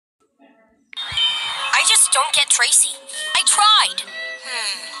Tracy. I tried.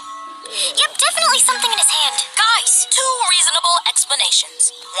 Yep, definitely something in his hand. Guys, two reasonable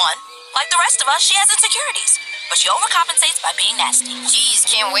explanations. One, like the rest of us, she has insecurities, but she overcompensates by being nasty. Geez,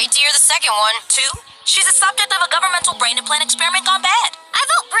 can't wait to hear the second one. Two, she's a subject of a governmental brain implant experiment gone bad. I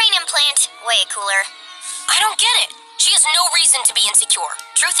vote brain implant. Way cooler. I don't get it. She has no reason to be insecure.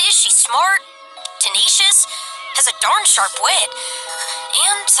 Truth is, she's smart, tenacious, has a darn sharp wit,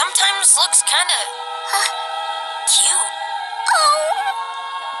 and sometimes looks kinda cute.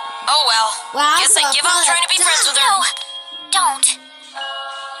 Oh well. Guess I give up trying to be friends with her. No, don't.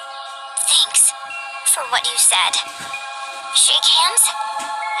 Thanks for what you said. Shake hands?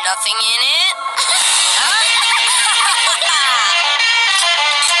 Nothing in it.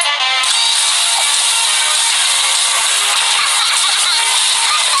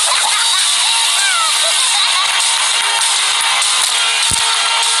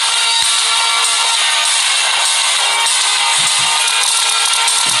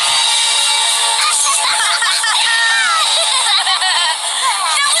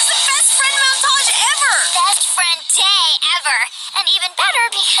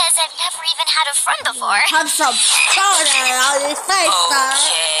 I've never even had a friend before. Have some powder on your face, sir.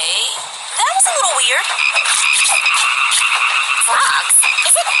 Okay. That was a little weird. Frogs?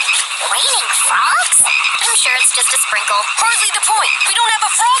 Is it raining frogs? I'm sure it's just a sprinkle. Hardly the point. We don't have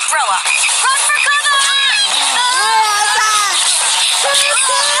a frog-brella. Run for cover!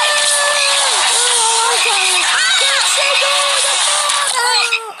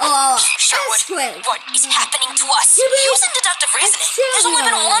 Sherwood, what is happening to us? Using deductive reasoning, there's only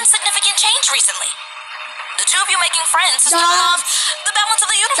been one significant change recently. The two of you making friends has thrown off the balance of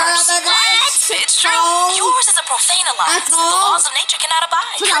the universe. What? It's true. Yours is a profane alliance that the laws of nature cannot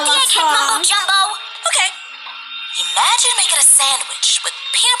abide. How can I get mumbo jumbo? Okay. Imagine making a sandwich with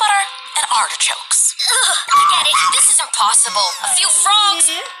peanut butter and artichokes. I get it. This is impossible. A few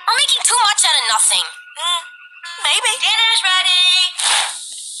frogs are making too much out of nothing. Maybe. Dinner's ready.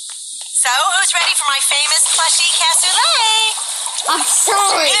 So, who's ready for my famous plushy cassoulet? I'm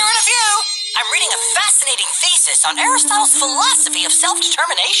sorry. Here in a view. I'm reading a fascinating thesis on Aristotle's philosophy of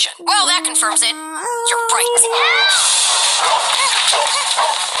self-determination. Well, that confirms it. You're right.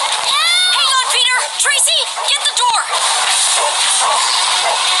 Hang on, Peter! Tracy, get the door!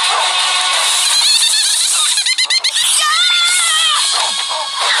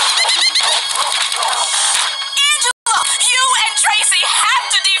 Angela, you and Tracy have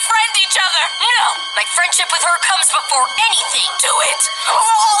to defriend each other. No! My friendship with her comes before anything. Do it